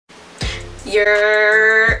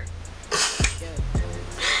You're...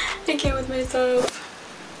 I can't with myself.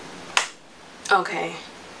 Okay,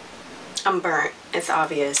 I'm burnt. It's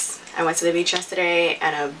obvious. I went to the beach yesterday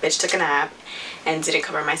and a bitch took a nap and didn't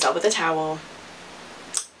cover myself with a towel.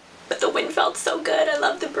 But the wind felt so good. I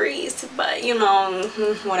love the breeze, but you know,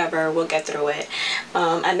 whatever, we'll get through it.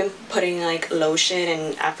 I've been putting like lotion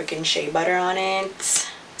and African shea butter on it,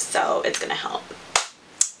 so it's gonna help.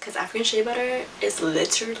 Because African shea butter is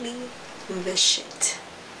literally the shit.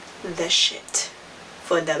 The shit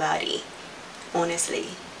for the body. Honestly.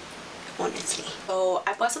 So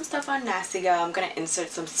I bought some stuff on Nasty Gal. I'm gonna insert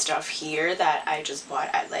some stuff here that I just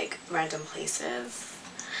bought at like random places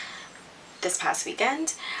this past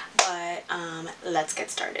weekend, but let's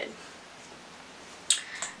get started.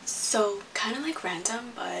 So kind of like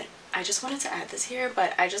random, but I just wanted to add this here,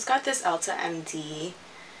 but I just got this Elta MD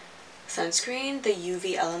sunscreen, the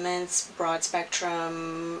UV Elements Broad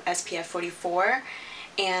Spectrum SPF 44,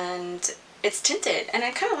 and it's tinted and I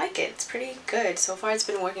kind of like it. It's pretty good. So far it's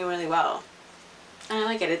been working really well and I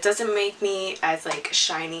like it. It doesn't make me as like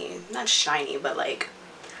shiny, not shiny, but like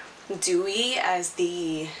dewy as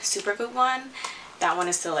the Supergoop one. That one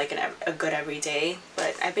is still like a good everyday,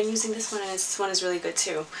 but I've been using this one and this one is really good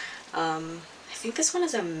too. I think this one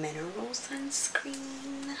is a mineral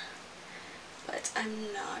sunscreen, but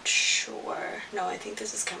I'm not sure. No, I think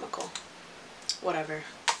this is chemical. Whatever.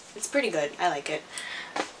 It's pretty good. I like it.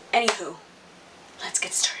 Anywho, let's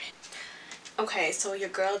get started. Okay, so your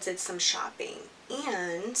girl did some shopping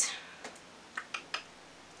and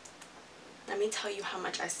let me tell you how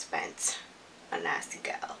much I spent on Nasty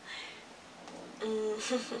Gal.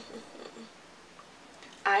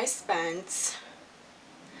 I spent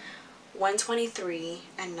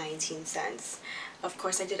 $123.19. Of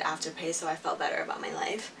course I did Afterpay, so I felt better about my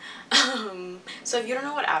life. So if you don't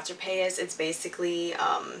know what Afterpay is, it's basically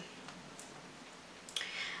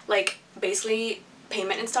basically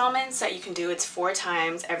payment installments that you can do. It's 4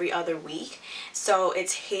 times every other week, so it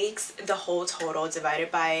takes the whole total divided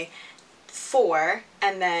by 4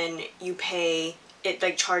 and then you pay it,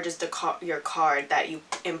 like charges your card that you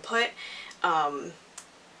input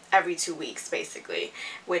every 2 weeks basically,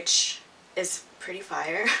 which is pretty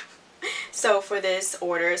fire. So for this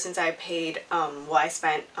order, since I paid I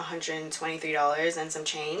spent $123 and some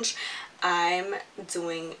change, I'm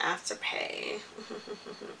doing Afterpay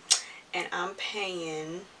and I'm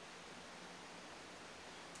paying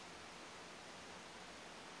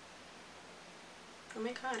oh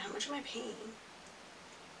my god, how much am I paying?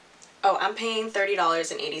 Oh, I'm paying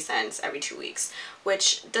 $30.80 every 2 weeks,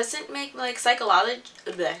 which doesn't make like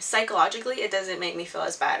psychologically it doesn't make me feel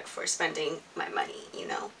as bad for spending my money, you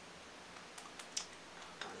know.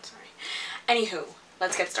 Hold on, sorry. Anywho,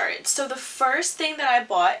 let's get started. So the first thing that I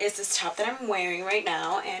bought is this top that I'm wearing right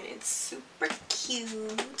now, and it's super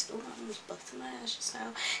cute. Oh, I'm almost busting my ass just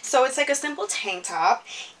now. So it's like a simple tank top,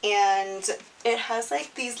 and it has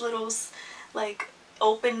like these little like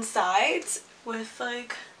open sides with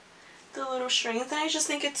like the little strings, and I just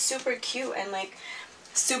think it's super cute and like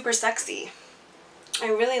super sexy. I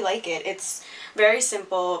really like it. It's very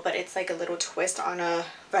simple, but it's like a little twist on a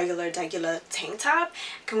regular tank top.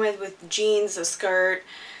 Come with jeans, a skirt,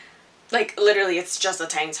 like literally it's just a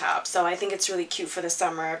tank top. So I think it's really cute for the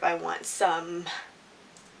summer if I want some,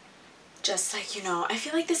 just like, you know, I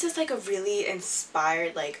feel like this is like a really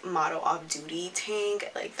inspired like model off-duty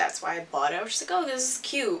tank. Like that's why I bought it. I was just like, oh, this is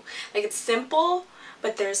cute. Like it's simple,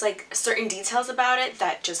 but there's like certain details about it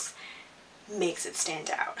that just makes it stand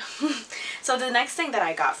out. So the next thing that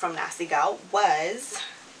I got from Nasty Gal was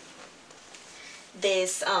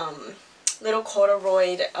this little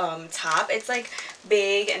corduroy top. It's like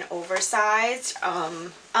big and oversized.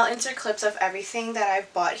 I'll insert clips of everything that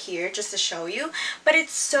I've bought here just to show you, but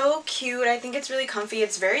it's so cute. I think it's really comfy.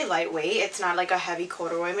 It's very lightweight. It's not like a heavy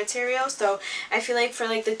corduroy material, so I feel like for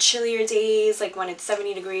like the chillier days, like when it's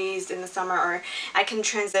 70 degrees in the summer, or I can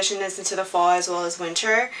transition this into the fall as well as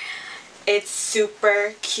winter, it's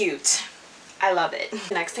super cute. I love it.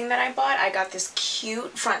 The next thing that I bought, I got this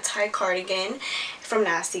cute front tie cardigan from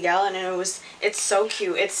Nasty Gal, and it's so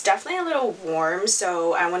cute. It's definitely a little warm,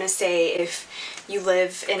 so I want to say if you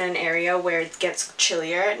live in an area where it gets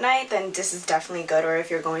chillier at night, then this is definitely good. Or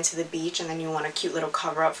if you're going to the beach and then you want a cute little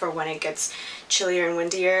cover up for when it gets chillier and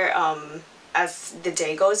windier as the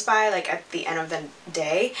day goes by, like at the end of the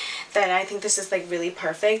day, then I think this is like really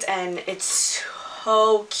perfect, and it's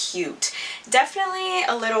so cute. Definitely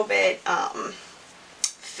a little bit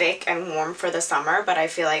thick and warm for the summer, but I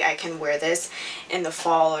feel like I can wear this in the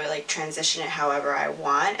fall or like transition it however I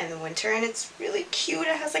want in the winter, and it's really cute.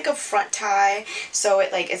 It has like a front tie, so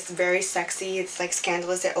it's very sexy. It's like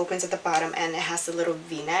scandalous. It opens at the bottom and it has a little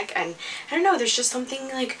v-neck, and I don't know, there's just something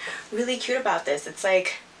like really cute about this. It's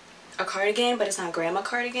like a cardigan, but it's not a grandma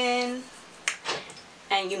cardigan,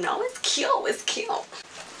 and you know it's cute. It's cute.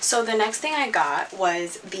 So the next thing I got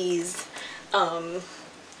was these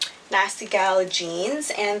Nasty Gal jeans,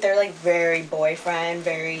 and they're like very boyfriend,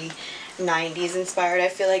 very 90s inspired. I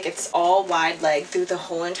feel like it's all wide leg through the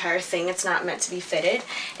whole entire thing. It's not meant to be fitted.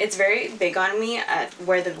 It's very big on me at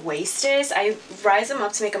where the waist is. I rise them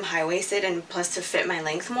up to make them high-waisted and plus to fit my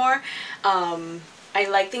length more. I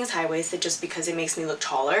like things high-waisted just because it makes me look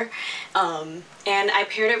taller. And I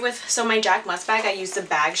paired it with, so my Jack Must bag, I used the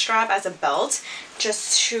bag strap as a belt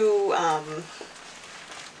just to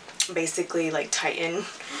basically like tighten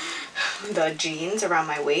the jeans around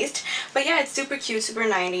my waist. But yeah, it's super cute, super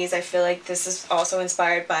 90s. I feel like this is also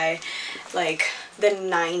inspired by like the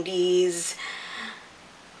 90s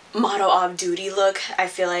model off-duty look. I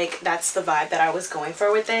feel like that's the vibe that I was going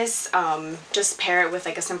for with this. Just pair it with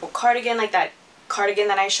like a simple cardigan, like that cardigan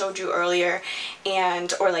that I showed you earlier,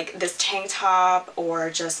 and or like this tank top, or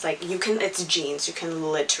just like it's jeans, you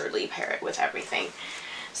can literally pair it with everything.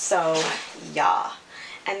 So yeah.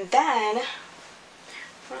 And then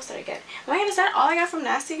what else did I get? Oh my god, is that all I got from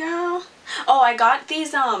Nasty Gal? Oh, I got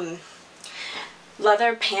these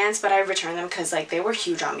leather pants, but I returned them because like they were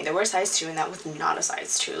huge on me. They were a size 2 and that was not a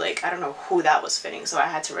size 2. Like I don't know who that was fitting, so I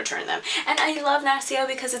had to return them. And I love Nasty Gal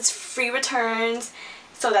because it's free returns,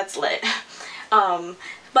 so that's lit.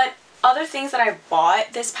 But other things that I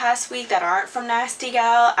bought this past week that aren't from Nasty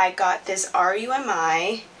Gal, I got this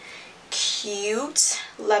RUMI cute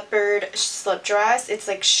leopard slip dress. It's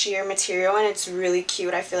like sheer material and it's really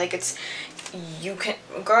cute. I feel like it's,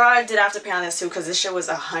 girl, I did have to pay on this too because this shit was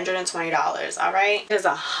 $120. all right, it was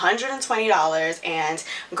 $120, and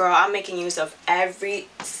girl, I'm making use of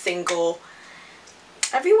everywhere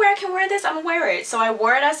I can wear this, I'm gonna wear it. So I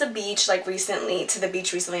wore it as a beach, like recently, to the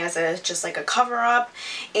beach recently as a just like a cover up,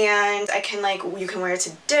 and I can like, you can wear it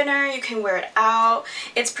to dinner, you can wear it out.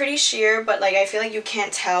 It's pretty sheer, but like I feel like you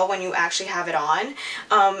can't tell when you actually have it on.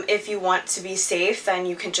 If you want to be safe, then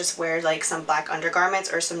you can just wear like some black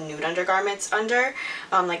undergarments or some nude undergarments under,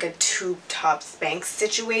 like a tube top Spanx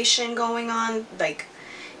situation going on. Like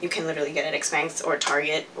you can literally get it at Spanx or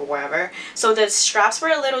Target or wherever. So the straps were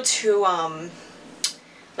a little too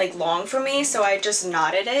like long for me, so I just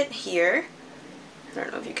knotted it here. I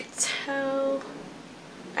don't know if you can tell.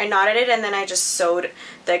 I knotted it and then I just sewed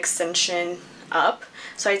the extension up,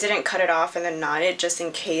 so I didn't cut it off and then knot it just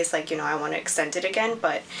in case, like, you know, I want to extend it again.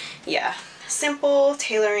 But yeah, simple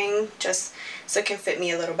tailoring just so it can fit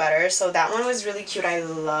me a little better. So that one was really cute. I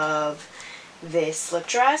love this slip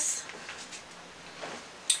dress.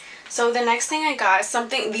 So the next thing I got,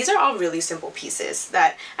 these are all really simple pieces.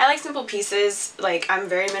 That I like simple pieces. Like, I'm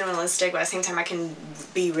very minimalistic, but at the same time I can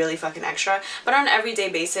be really fucking extra. But on an everyday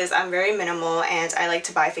basis, I'm very minimal, and I like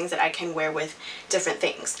to buy things that I can wear with different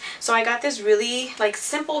things. So I got this really like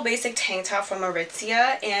simple basic tank top from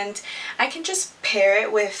Aritzia, and I can just pair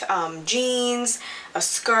it with jeans, a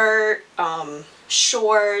skirt,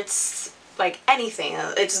 shorts, like anything.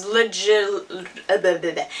 It's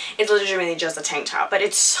legitimately just a tank top, but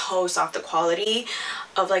it's so soft. The quality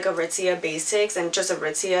of like Aritzia basics and just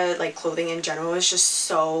Aritzia like clothing in general is just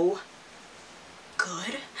so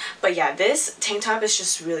good. But yeah, this tank top is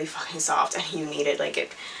just really fucking soft and you need it. Like,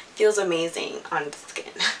 it feels amazing on the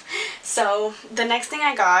skin. So the next thing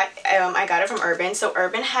I got it from Urban. So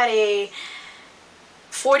Urban had a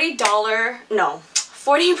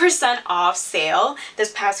 $40% off sale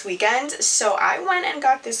this past weekend, so I went and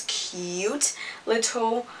got this cute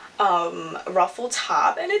little ruffle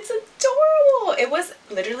top, and it's adorable. It was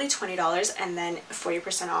literally $20 and then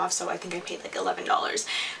 40% off, so I think I paid like $11.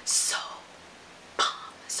 So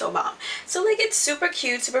bomb. So like, it's super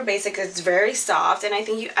cute, super basic, it's very soft, and I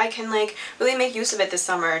think I can like really make use of it this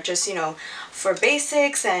summer, just, you know, for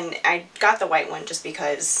basics. And I got the white one just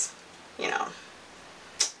because, you know,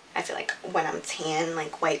 I feel like when I'm tan,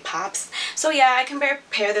 like, white pops. So yeah, I can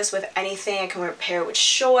pair this with anything. I can pair it with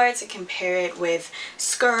shorts. I can pair it with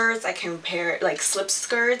skirts. I can pair it like slip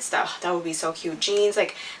skirts. That would be so cute. Jeans,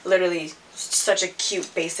 like literally such a cute,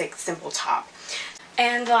 basic, simple top.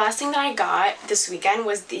 And the last thing that I got this weekend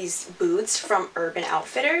was these boots from Urban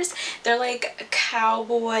Outfitters. They're like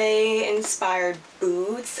cowboy inspired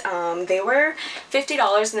boots. They were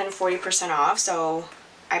 $50 and then 40% off, so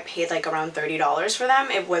I paid like around $30 for them.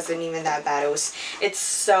 It wasn't even that bad. It's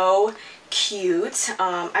so cute.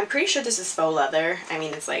 I'm pretty sure this is faux leather. I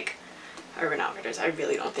mean, it's like Urban Outfitters. I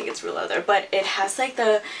really don't think it's real leather, but it has like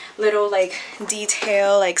the little like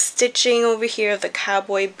detail like stitching over here of the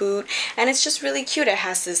cowboy boot, and it's just really cute. It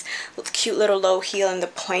has this cute little low heel and the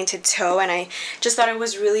pointed toe, and I just thought it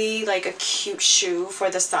was really like a cute shoe for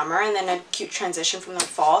the summer and then a cute transition from the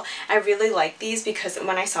fall. I really like these because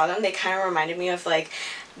when I saw them, they kind of reminded me of like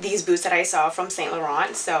these boots that I saw from Saint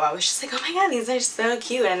Laurent, so I was just like, oh my god, these are so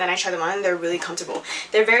cute. And then I tried them on and they're really comfortable.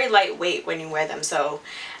 They're very lightweight when you wear them, so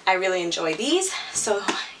I really enjoy these. So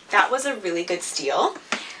that was a really good steal.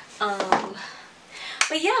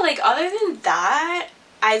 But yeah, like other than that,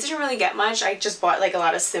 I didn't really get much. I just bought like a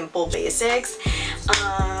lot of simple basics.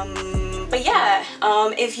 But yeah,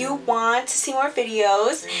 if you want to see more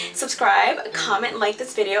videos, subscribe, comment, like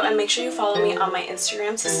this video, and make sure you follow me on my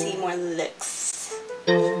Instagram to see more looks.